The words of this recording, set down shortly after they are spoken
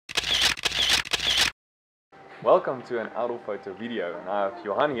Welcome to an Outdoorphoto video, and I have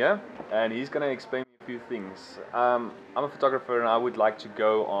Johan here, and he's going to explain a few things. I'm a photographer and I would like to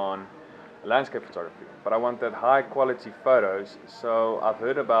go on landscape photography, but I want that high quality photos, so I've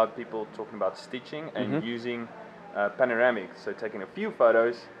heard about people talking about stitching and using Panoramic, so taking a few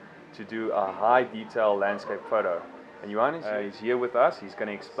photos to do a high detail landscape photo. And Johan is here with us. He's going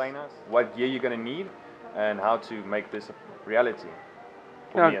to explain us what gear you're going to need and how to make this a reality.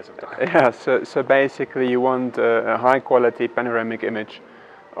 So basically you want a high quality panoramic image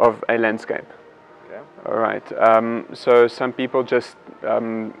of a landscape. Okay. Alright, so some people just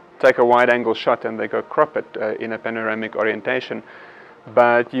take a wide angle shot and they go crop it in a panoramic orientation,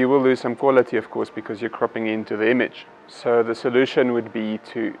 but you will lose some quality, of course, because you're cropping into the image. So the solution would be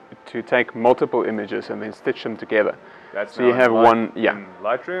to take multiple images and then stitch them together. That's so you have one, in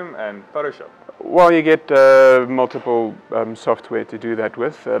Lightroom and Photoshop. Well, you get multiple software to do that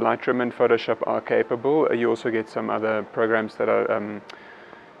with. Lightroom and Photoshop are capable. You also get some other programs that are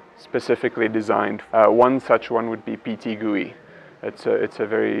specifically designed. One such one would be PT-GUI. It's a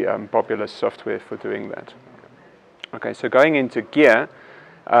very popular software for doing that. Okay, so going into gear,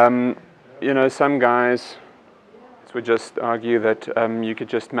 you know, some guys would just argue that you could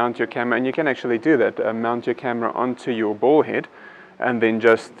just mount your camera, and you can actually do that, mount your camera onto your ball head and then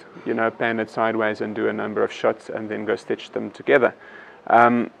just, you know, pan it sideways and do a number of shots and then go stitch them together.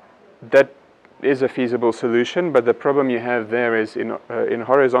 That is a feasible solution, but the problem you have there is in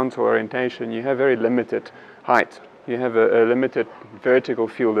horizontal orientation you have very limited height. You have a limited vertical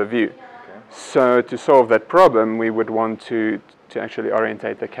field of view. Okay. So to solve that problem, we would want to actually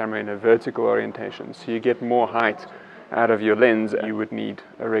orientate the camera in a vertical orientation. So you get more height out of your lens. You would need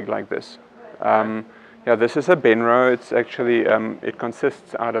a rig like this. Yeah, this is a Benro. It's actually, it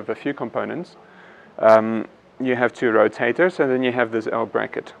consists out of a few components. You have two rotators, and then you have this L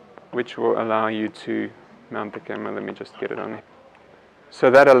bracket, which will allow you to mount the camera. Let me just get it on here. So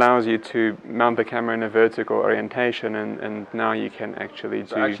that allows you to mount the camera in a vertical orientation, and now you can actually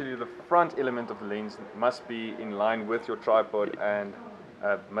So actually the front element of the lens must be in line with your tripod and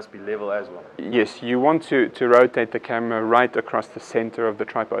must be level as well. Yes, you want to rotate the camera right across the center of the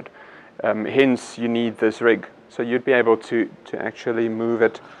tripod. Hence you need this rig. So you'd be able to actually move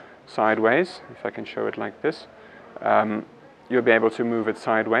it sideways. If I can show it like this, you'll be able to move it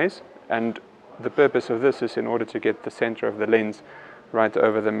sideways, and the purpose of this is in order to get the center of the lens right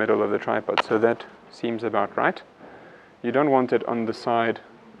over the middle of the tripod. So that seems about right. You don't want it on the side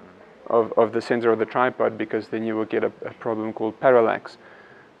of the center of the tripod, because then you will get a problem called parallax,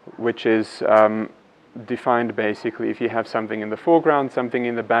 which is defined basically if you have something in the foreground, something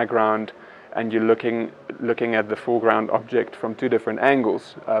in the background, and you're looking at the foreground object from two different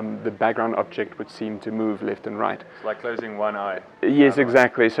angles, the background object would seem to move left and right. It's like closing one eye. Yes,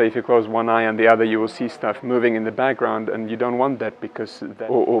 exactly. So if you close one eye and the other, you will see stuff moving in the background, and you don't want that, because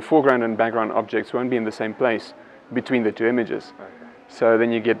or foreground and background objects won't be in the same place between the two images. Okay. So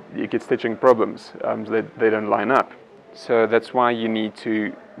then you get stitching problems. They don't line up. So that's why you need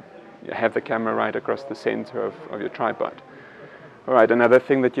to have the camera right across the center of your tripod. All right, another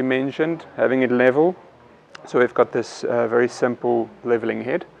thing that you mentioned, having it level. So we've got this very simple leveling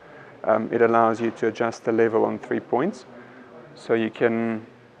head. It allows you to adjust the level on 3 points. So you can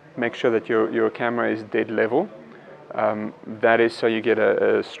make sure that your camera is dead level. That is so you get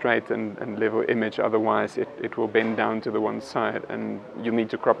a straight and level image, otherwise it will bend down to the one side and you'll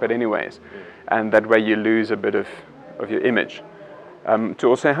need to crop it anyways. And that way you lose a bit of your image. To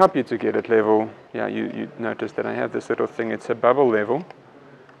also help you to get it level, yeah, you notice that I have this little thing. It's a bubble level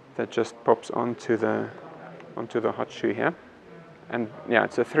that just pops onto the hot shoe here, and yeah,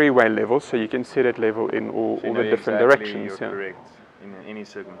 it's a three-way level, so you can set it level in all the different directions. You're correct in any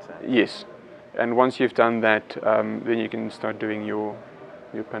circumstance. Yes, and once you've done that, then you can start doing your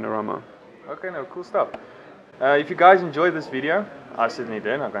panorama. Okay, no, cool stuff. If you guys enjoyed this video, I certainly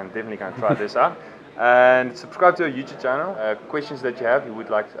did. I'm definitely going to try this out. And subscribe to our YouTube channel. Questions that you have, you would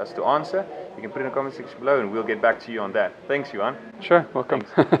like us to answer, you can put in the comment section below and we'll get back to you on that. Thanks, Johan. Sure, welcome.